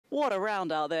What a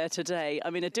round out there today.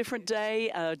 I mean, a different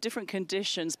day, different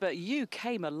conditions, but you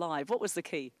came alive. What was the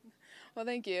key? Well,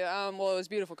 thank you. Well, it was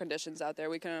beautiful conditions out there.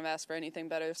 We couldn't have asked for anything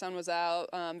better. The sun was out,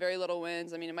 very little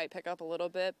winds. I mean, it might pick up a little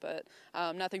bit, but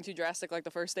nothing too drastic like the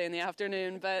first day in the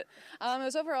afternoon. But it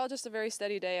was overall just a very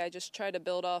steady day. I just tried to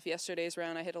build off yesterday's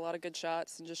round. I hit a lot of good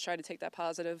shots and just tried to take that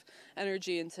positive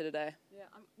energy into today. Yeah,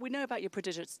 we know about your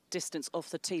prodigious distance off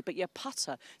the tee, but your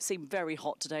putter seemed very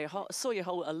hot today. I saw you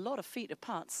hold a lot of feet of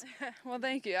putts. Well,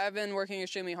 thank you. I've been working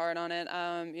extremely hard on it.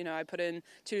 You know, I put in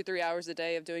 2 to 3 hours a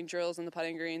day of doing drills in the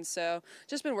putting greens. So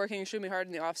just been working extremely hard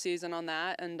in the off season on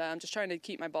that, and just trying to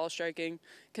keep my ball striking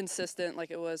consistent like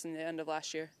it was in the end of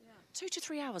last year. 2 to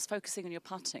 3 hours focusing on your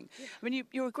putting. Yeah. I mean,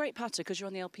 you're a great putter because you're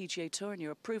on the LPGA Tour and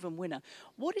you're a proven winner.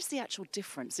 What is the actual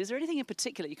difference? Is there anything in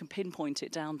particular you can pinpoint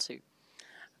it down to?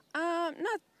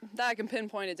 Not that I can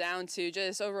pinpoint it down to,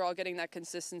 just overall getting that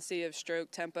consistency of stroke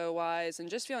tempo-wise and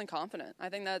just feeling confident. I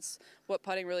think that's what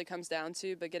putting really comes down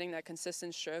to, but getting that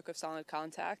consistent stroke of solid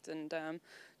contact and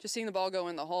just seeing the ball go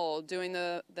in the hole, doing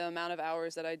the amount of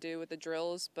hours that I do with the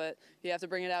drills, but you have to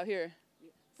bring it out here.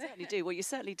 Certainly do. Well, you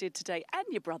certainly did today. And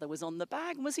your brother was on the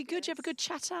bag. Was he good? Yes. Did you have a good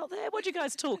chat out there? What do you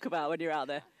guys talk about when you're out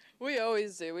there? We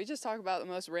always do. We just talk about the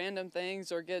most random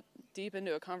things or get deep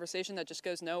into a conversation that just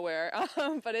goes nowhere.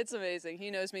 But it's amazing.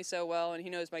 He knows me so well, and he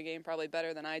knows my game probably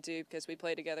better than I do because we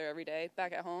play together every day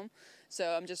back at home.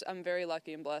 So I'm very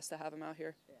lucky and blessed to have him out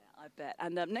here. Yeah, I bet.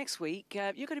 And next week,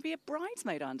 you're going to be a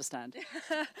bridesmaid, I understand.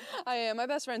 I am. My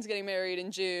best friend's getting married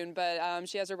in June, but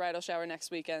she has her bridal shower next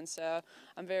weekend. So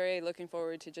I'm very looking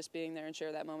forward to just being there and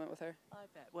share that moment with her. I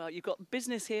bet. Well, you've got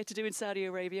business here to do in Saudi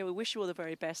Arabia. We wish you all the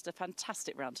very best. A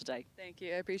fantastic round today. Thank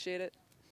you. I appreciate it.